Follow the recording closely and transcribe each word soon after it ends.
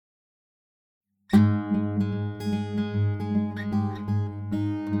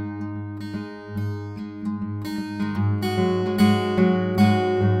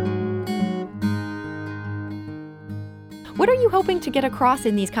hoping to get across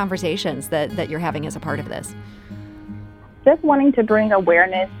in these conversations that you're having as a part of this? Just wanting to bring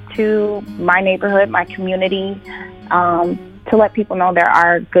awareness to my neighborhood, my community, to let people know there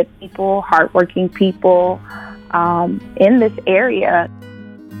are good people, hardworking people in this area.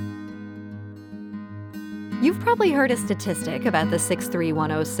 You've probably heard a statistic about the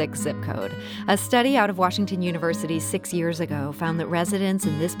 63106 zip code. A study out of Washington University 6 years ago found that residents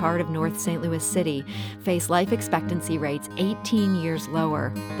in this part of North St. Louis City face life expectancy rates 18 years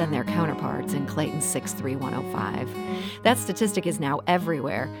lower than their counterparts in Clayton's 63105. That statistic is now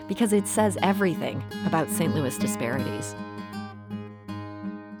everywhere because it says everything about St. Louis disparities.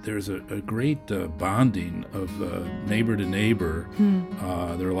 There's a great bonding of neighbor to neighbor.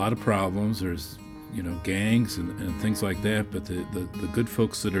 There are a lot of problems. There's gangs and things like that, but the good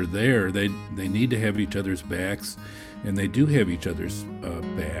folks that are there, they need to have each other's backs, and they do have each other's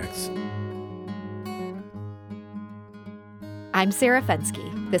backs. I'm Sarah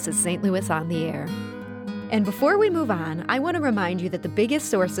Fenske. This is St. Louis on the Air. And before we move on, I want to remind you that the biggest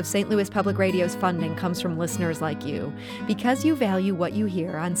source of St. Louis Public Radio's funding comes from listeners like you. Because you value what you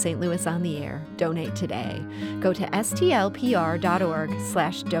hear on St. Louis on the Air, donate today. Go to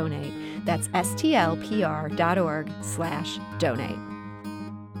stlpr.org/donate. That's stlpr.org/donate.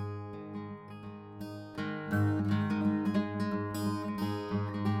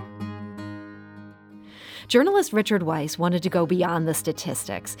 Journalist Richard Weiss wanted to go beyond the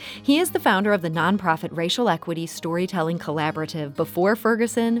statistics. He is the founder of the nonprofit Racial Equity Storytelling Collaborative Before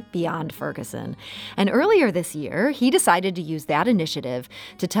Ferguson, Beyond Ferguson. And earlier this year, he decided to use that initiative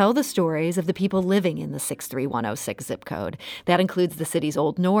to tell the stories of the people living in the 63106 zip code. That includes the city's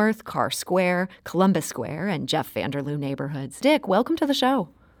Old North, Carr Square, Columbus Square, and Jeff Vanderloo neighborhoods. Dick, welcome to the show.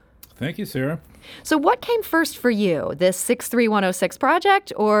 Thank you, Sarah. So what came first for you, this 63106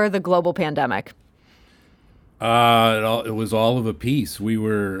 project or the global pandemic? It was all of a piece. We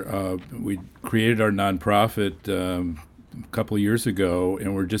created our nonprofit a couple of years ago,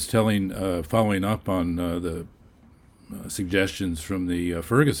 and we're just following up on the suggestions from the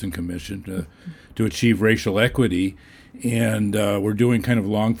Ferguson Commission to achieve racial equity. And we're doing kind of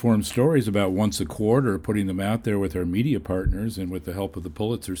long-form stories about once a quarter, putting them out there with our media partners and with the help of the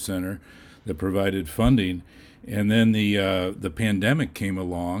Pulitzer Center that provided funding. And then the pandemic came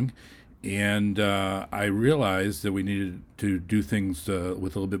along, and I realized that we needed to do things with a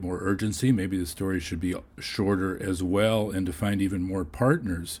little bit more urgency. Maybe the story should be shorter as well, and to find even more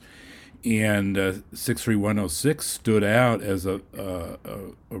partners. And 63106 stood out as a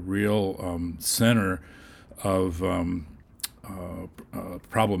real center of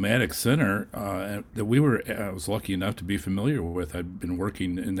problematic center that I was lucky enough to be familiar with. I'd been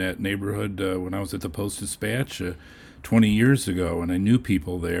working in that neighborhood when I was at the Post-Dispatch 20 years ago, and I knew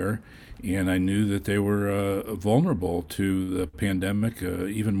people there. And I knew that they were vulnerable to the pandemic,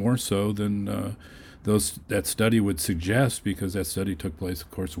 even more so than that study would suggest, because that study took place,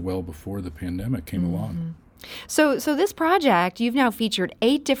 of course, well before the pandemic came along. So this project, you've now featured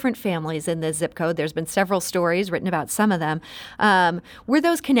 8 different families in the zip code. There's been several stories written about some of them. Were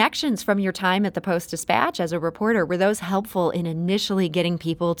those connections from your time at the Post-Dispatch as a reporter, were those helpful in initially getting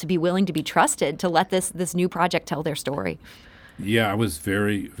people to be willing to be trusted to let this new project tell their story? Yeah, I was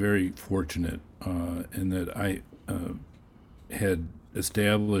very, very fortunate in that I had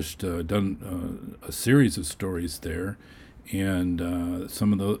established, done a series of stories there, and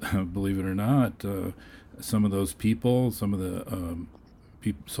some of those, believe it or not, some of those people, some of the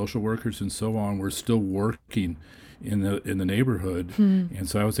social workers and so on, were still working in the neighborhood, and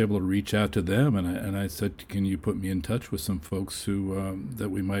so I was able to reach out to them, and I said, "Can you put me in touch with some folks who that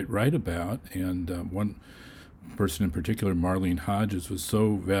we might write about?" And one person in particular, Marlene Hodges, was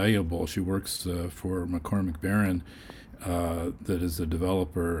so valuable. She works for McCormick Barron, that is a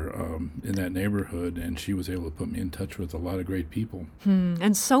developer in that neighborhood, and she was able to put me in touch with a lot of great people.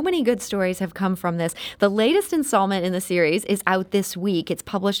 And so many good stories have come from this. The latest installment in the series is out this week. It's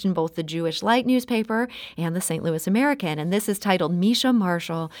published in both the Jewish Light newspaper and the St. Louis American, and this is titled Misha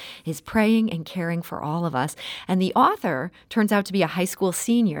Marshall is Praying and Caring for All of Us. And the author turns out to be a high school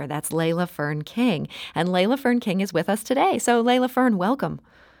senior. That's Layla Fern King. And Layla Fern King is with us today. So Layla Fern, welcome.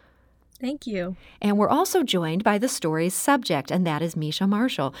 Thank you. And we're also joined by the story's subject, and that is Misha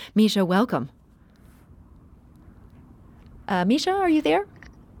Marshall. Misha, welcome. Misha, are you there?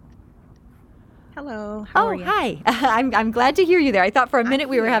 Hello. How are you? Hi. I'm glad to hear you there. I thought for a minute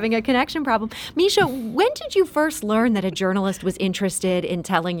we were having a connection problem. Misha, when did you first learn that a journalist was interested in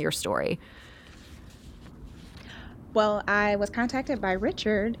telling your story? Well, I was contacted by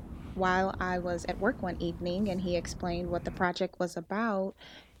Richard while I was at work one evening, and he explained what the project was about.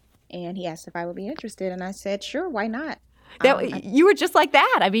 And he asked if I would be interested, and I said, sure, why not? You were just like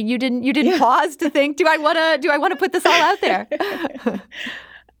that. I mean, you didn't pause to think, do I want to put this all out there?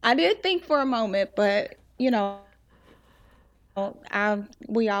 I did think for a moment, but we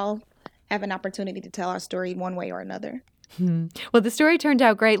all have an opportunity to tell our story one way or another. Well, the story turned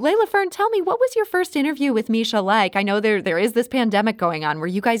out great. Layla Fern, tell me, what was your first interview with Misha like? I know there is this pandemic going on. Were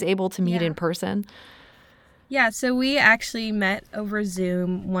you guys able to meet in person? Yeah, so we actually met over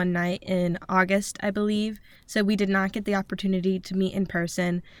Zoom one night in August, I believe. So we did not get the opportunity to meet in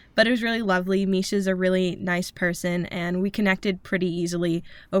person, but it was really lovely. Misha's a really nice person, and we connected pretty easily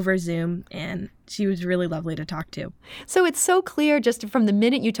over Zoom, and she was really lovely to talk to. So it's so clear just from the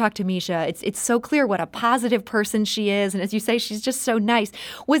minute you talk to Misha, it's so clear what a positive person she is. And as you say, she's just so nice.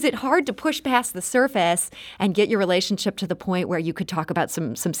 Was it hard to push past the surface and get your relationship to the point where you could talk about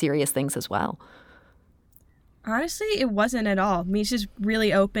some serious things as well? Honestly, it wasn't at all. Misha's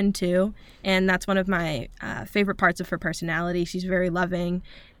really open too, and that's one of my favorite parts of her personality. She's very loving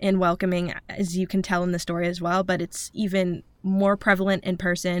and welcoming, as you can tell in the story as well, but it's even more prevalent in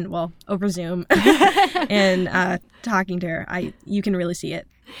person, well, over Zoom, and talking to her. You can really see it.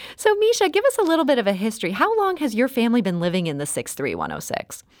 So, Misha, give us a little bit of a history. How long has your family been living in the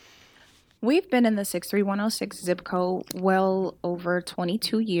 63106? We've been in the 63106 zip code well over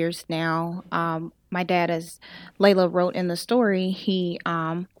 22 years now. My dad, as Layla wrote in the story, he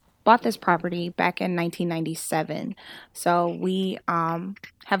bought this property back in 1997. So we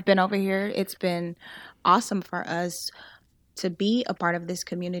have been over here. It's been awesome for us to be a part of this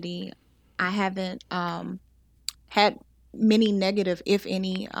community. I haven't had many negative, if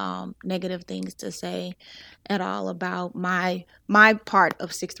any, negative things to say at all about my part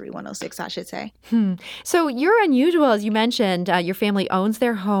of 63106, I should say. So you're unusual, as you mentioned. Your family owns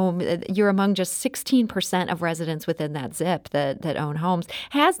their home. You're among just 16% of residents within that zip that own homes.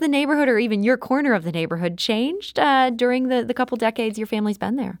 Has the neighborhood, or even your corner of the neighborhood, changed during the couple decades your family's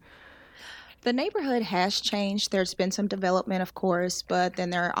been there? The neighborhood has changed. There's been some development, of course, but then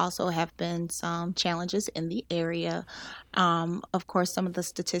there also have been some challenges in the area. Of course, some of the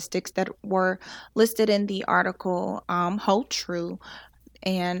statistics that were listed in the article hold true.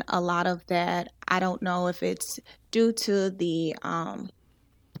 And a lot of that, I don't know if it's due to the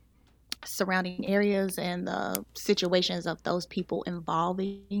surrounding areas and the situations of those people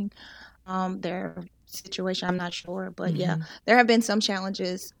involving their situation. I'm not sure. But yeah, there have been some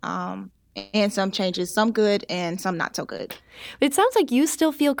challenges. And some changes, some good and some not so good. It sounds like you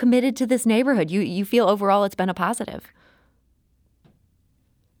still feel committed to this neighborhood. You feel overall it's been a positive.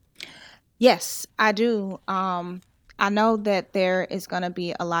 Yes, I do. I know that there is going to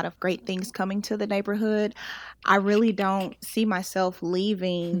be a lot of great things coming to the neighborhood. I really don't see myself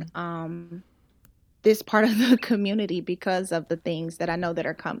leaving this part of the community because of the things that I know that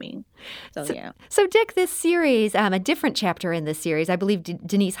are coming. So Dick, this series, a different chapter in this series, I believe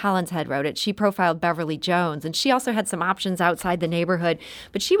Denise Hollinshead wrote it. She profiled Beverly Jones, and she also had some options outside the neighborhood,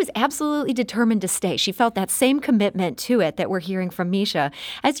 but she was absolutely determined to stay. She felt that same commitment to it that we're hearing from Misha.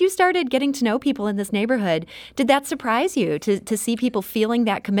 As you started getting to know people in this neighborhood, did that surprise you to see people feeling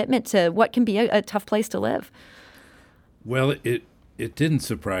that commitment to what can be a tough place to live? Well, it didn't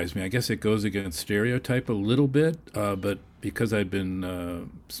surprise me. I guess it goes against stereotype a little bit, but because I've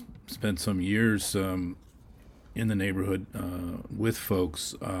been spent some years in the neighborhood with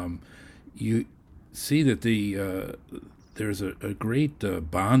folks, you see that there's a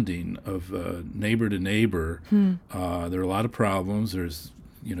great bonding of neighbor to neighbor. There are a lot of problems. There's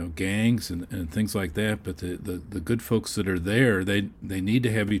gangs and things like that, but the good folks that are there, they need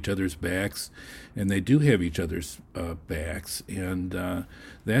to have each other's backs, and they do have each other's backs, and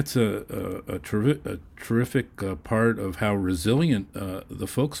that's a terrific part of how resilient the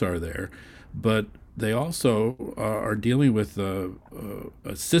folks are there. But they also are dealing with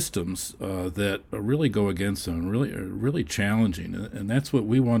systems that really go against them, really challenging, and that's what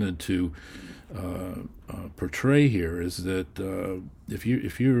we wanted to portray here, is that if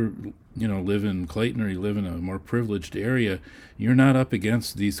you live in Clayton, or you live in a more privileged area, you're not up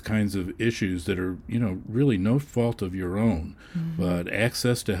against these kinds of issues that are really no fault of your own. But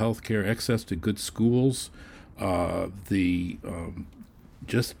access to health care, access to good schools,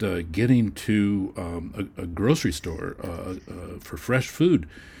 just getting to a grocery store for fresh food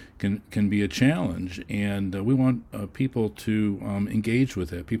can be a challenge, and we want people to engage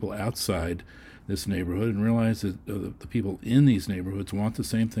with that, people outside this neighborhood, and realize that the people in these neighborhoods want the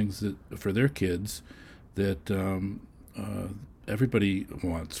same things for their kids that everybody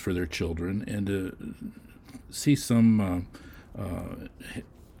wants for their children, and to see some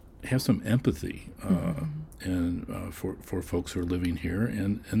have some empathy and for folks who are living here,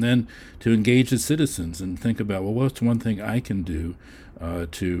 and then to engage as citizens and think about, well, what's one thing I can do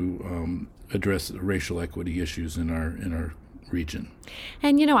to address racial equity issues in our region.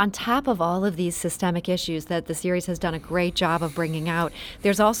 And, on top of all of these systemic issues that the series has done a great job of bringing out,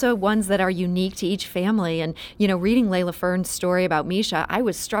 there's also ones that are unique to each family. And, reading Layla Fern's story about Misha, I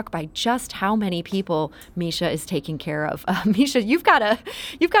was struck by just how many people Misha is taking care of. Misha, you've got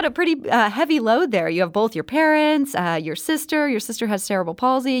a pretty heavy load there. You have both your parents, your sister. Your sister has cerebral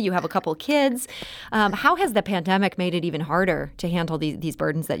palsy. You have a couple kids. How has the pandemic made it even harder to handle these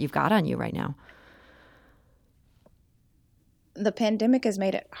burdens that you've got on you right now? The pandemic has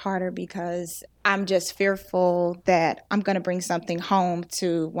made it harder because I'm just fearful that I'm going to bring something home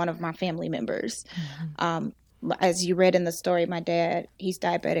to one of my family members. As you read in the story, my dad, he's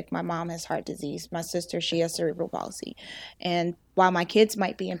diabetic. My mom has heart disease. My sister, she has cerebral palsy. And while my kids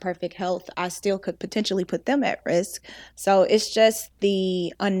might be in perfect health, I still could potentially put them at risk. So it's just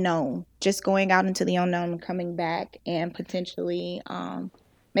the unknown, just going out into the unknown, coming back and potentially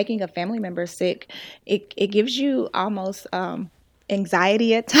making a family member sick. It gives you almost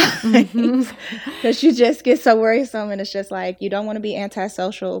anxiety at times because you just get so worrisome, and it's just like you don't want to be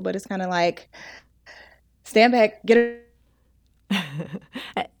antisocial, but it's kind of like stand back, get it.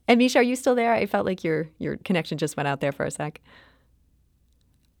 And Misha, are you still there? I felt like your connection just went out there for a sec.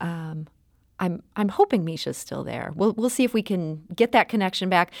 I'm hoping Misha's still there. We'll see if we can get that connection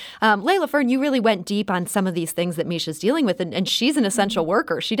back. Layla Fern, you really went deep on some of these things that Misha's dealing with, and she's an essential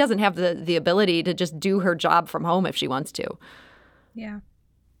worker. She doesn't have the ability to just do her job from home if she wants to. Yeah.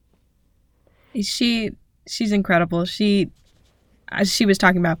 She's incredible. As she was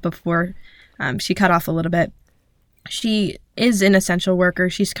talking about before, she cut off a little bit. She is an essential worker.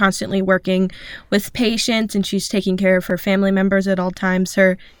 She's constantly working with patients, and she's taking care of her family members at all times.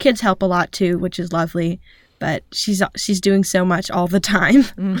 Her kids help a lot too, which is lovely. But she's doing so much all the time.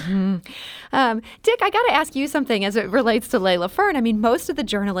 Dick, I got to ask you something as it relates to Layla Fern. I mean, most of the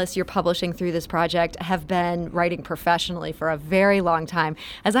journalists you're publishing through this project have been writing professionally for a very long time.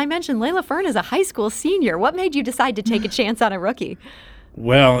 As I mentioned, Layla Fern is a high school senior. What made you decide to take a chance on a rookie?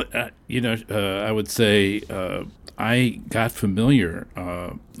 Well, I would say I got familiar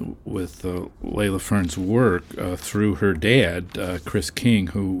with Layla Fern's work through her dad, Chris King,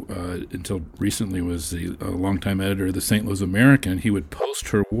 who until recently was a longtime editor of the St. Louis American. He would post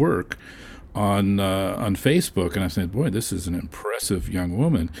her work on Facebook, and I said, boy, this is an impressive young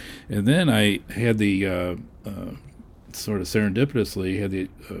woman. And then I had the sort of serendipitously had the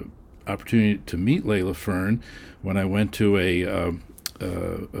opportunity to meet Layla Fern when I went to a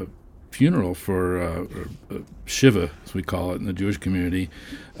funeral for Shiva, as we call it in the Jewish community,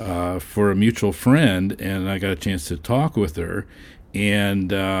 for a mutual friend, and I got a chance to talk with her.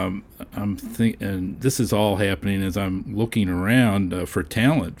 And and this is all happening as I'm looking around for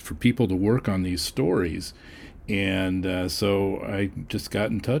talent, for people to work on these stories. And so I just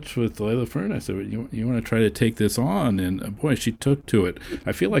got in touch with Layla Fern. I said, you want to try to take this on? And boy, she took to it.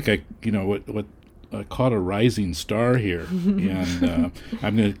 I feel like I caught a rising star here, and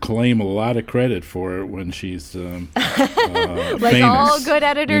I'm going to claim a lot of credit for it when she's like famous, all good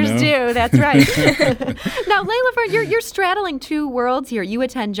editors do. That's right. Now, Layla Fern, you're straddling two worlds here. You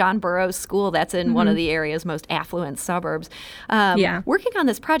attend John Burroughs School. That's in one of the area's most affluent suburbs. Working on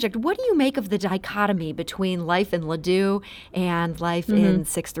this project, what do you make of the dichotomy between life in Ladue and life in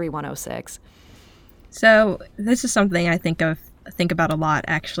 63106? So this is something I think about a lot,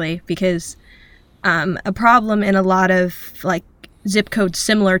 actually, because a problem in a lot of zip codes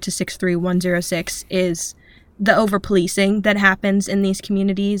similar to 63106 is the over-policing that happens in these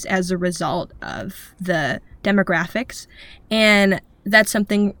communities as a result of the demographics. And that's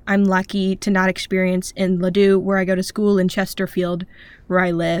something I'm lucky to not experience in Ladue, where I go to school, in Chesterfield, where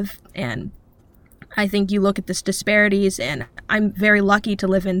I live. And I think you look at these disparities, and I'm very lucky to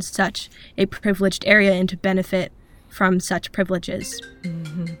live in such a privileged area and to benefit from such privileges.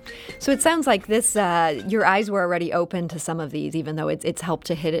 So it sounds like this, your eyes were already open to some of these, even though it's helped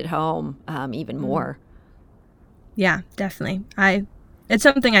to hit it home even more. Yeah, definitely. It's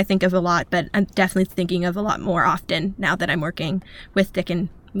something I think of a lot, but I'm definitely thinking of a lot more often now that I'm working with Dick and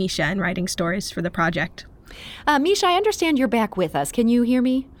Misha and writing stories for the project. Misha, I understand you're back with us. Can you hear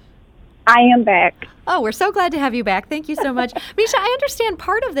me? I am back. Oh, we're so glad to have you back. Thank you so much. Misha, I understand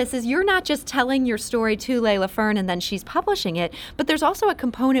part of this is you're not just telling your story to Layla Fern and then she's publishing it, but there's also a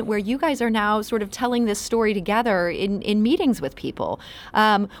component where you guys are now sort of telling this story together in meetings with people.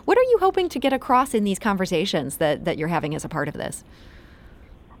 What are you hoping to get across in these conversations that you're having as a part of this?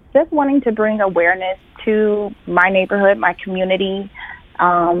 Just wanting to bring awareness to my neighborhood, my community,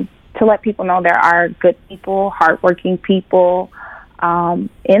 to let people know there are good people, hardworking people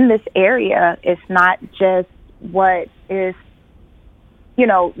in this area. It's not just what is,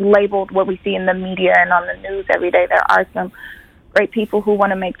 labeled what we see in the media and on the news every day. There are some great people who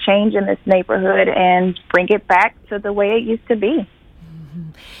want to make change in this neighborhood and bring it back to the way it used to be. Mm-hmm.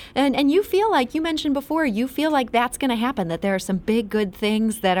 And you feel like, you mentioned before, you feel like that's going to happen, that there are some big good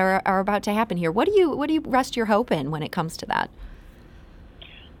things that are about to happen here. What do you rest your hope in when it comes to that?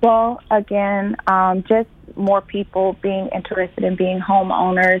 Well, again, just more people being interested in being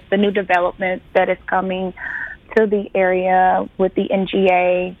homeowners, the new development that is coming to the area with the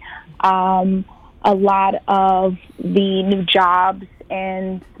NGA, a lot of the new jobs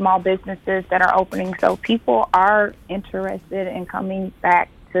and small businesses that are opening. So people are interested in coming back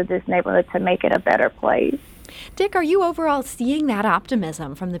to this neighborhood to make it a better place. Dick, are you overall seeing that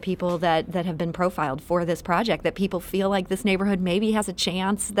optimism from the people that have been profiled for this project, that people feel like this neighborhood maybe has a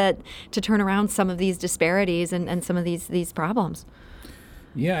chance to turn around some of these disparities and some of these problems?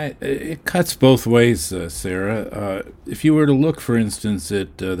 Yeah, it cuts both ways, Sarah. If you were to look, for instance,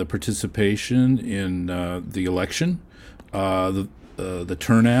 at the participation in the election, the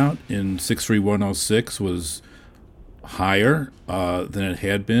turnout in 63106 was higher than it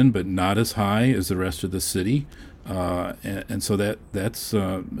had been, but not as high as the rest of the city, and so that's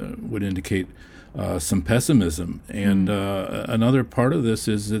would indicate some pessimism. And another part of this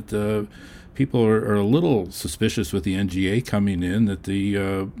is that people are a little suspicious with the NGA coming in, that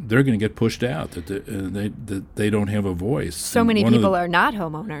they're going to get pushed out, that they don't have a voice. So many people are not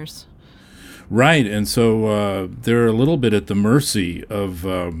homeowners. Right, and so they're a little bit at the mercy of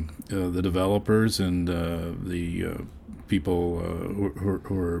the developers and the people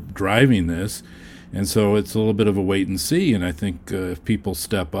who are driving this, and so it's a little bit of a wait and see. And I think if people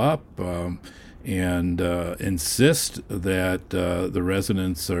step up and insist that the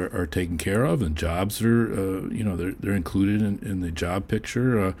residents are taken care of and jobs are, they're included in the job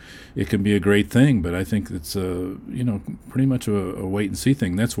picture, it can be a great thing. But I think it's pretty much a wait and see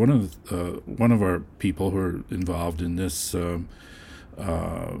thing. That's one of our people who are involved in this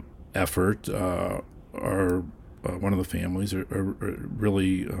effort. Are one of the families are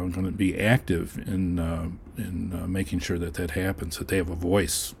really going to be active in making sure that happens, that they have a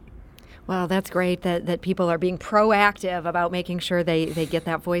voice. Well, that's great that people are being proactive about making sure they get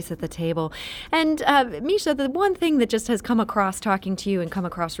that voice at the table. And Misha, the one thing that just has come across talking to you and come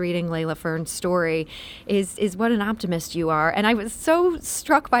across reading Layla Fern's story is what an optimist you are. And I was so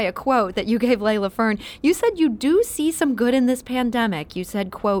struck by a quote that you gave Layla Fern. You said you do see some good in this pandemic. You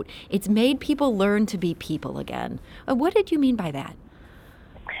said, quote, "It's made people learn to be people again." What did you mean by that?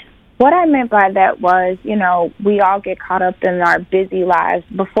 What I meant by that was, we all get caught up in our busy lives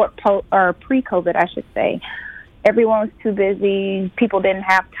pre-COVID, I should say. Everyone was too busy. People didn't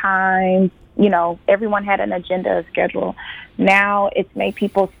have time. Everyone had an agenda, a schedule. Now it's made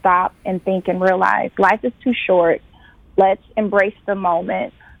people stop and think and realize life is too short. Let's embrace the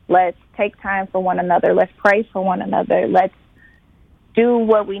moment. Let's take time for one another. Let's pray for one another. Let's do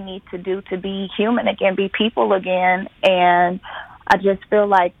what we need to do to be human again, be people again. And I just feel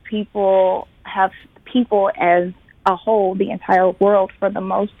like people as a whole, the entire world for the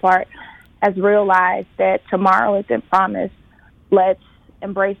most part, has realized that tomorrow isn't promised. Let's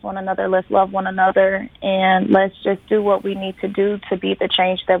embrace one another, let's love one another, and let's just do what we need to do to be the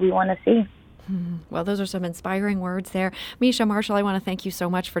change that we want to see. Well, those are some inspiring words there. Misha Marshall, I want to thank you so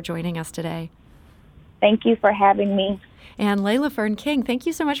much for joining us today. Thank you for having me. And Layla Fern King, thank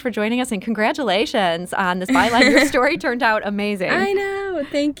you so much for joining us, and congratulations on this byline. Your story turned out amazing. I know.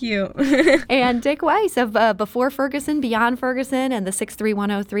 Thank you. And Dick Weiss of Before Ferguson, Beyond Ferguson, and the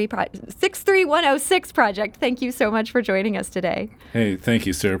 63106 project. Thank you so much for joining us today. Hey, thank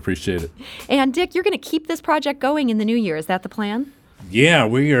you, Sarah. Appreciate it. And Dick, you're going to keep this project going in the new year. Is that the plan? Yeah,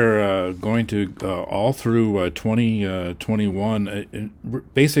 we are going to all through 2021.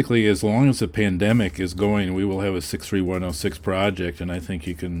 Basically, as long as the pandemic is going, we will have a 63106 project, and I think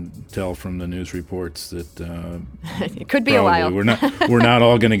you can tell from the news reports that it could be a while. We're not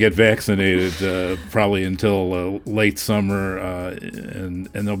all going to get vaccinated probably until late summer, and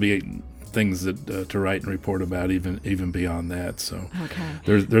there'll be things that to write and report about even beyond that. So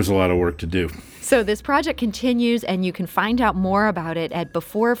there's a lot of work to do. So this project continues, and you can find out more about it at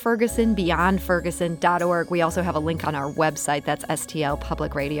beforefergusonbeyondferguson.org. We also have a link on our website. That's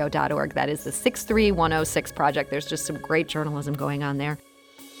stlpublicradio.org. That is the 63106 project. There's just some great journalism going on there.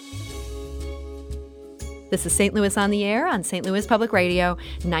 This is St. Louis on the Air on St. Louis Public Radio,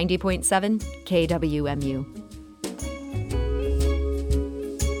 90.7 KWMU.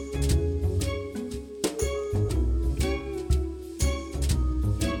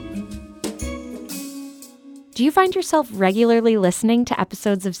 Do you find yourself regularly listening to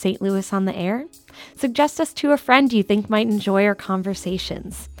episodes of St. Louis on the Air? Suggest us to a friend you think might enjoy our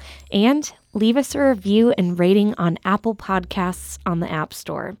conversations. And leave us a review and rating on Apple Podcasts on the App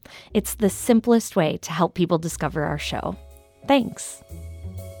Store. It's the simplest way to help people discover our show. Thanks.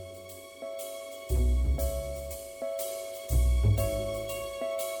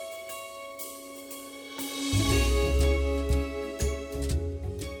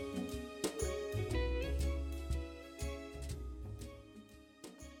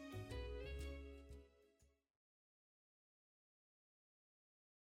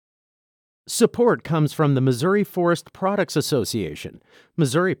 Support comes from the Missouri Forest Products Association.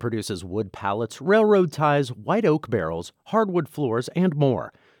 Missouri produces wood pallets, railroad ties, white oak barrels, hardwood floors, and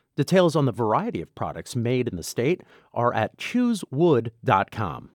more. Details on the variety of products made in the state are at choosewood.com.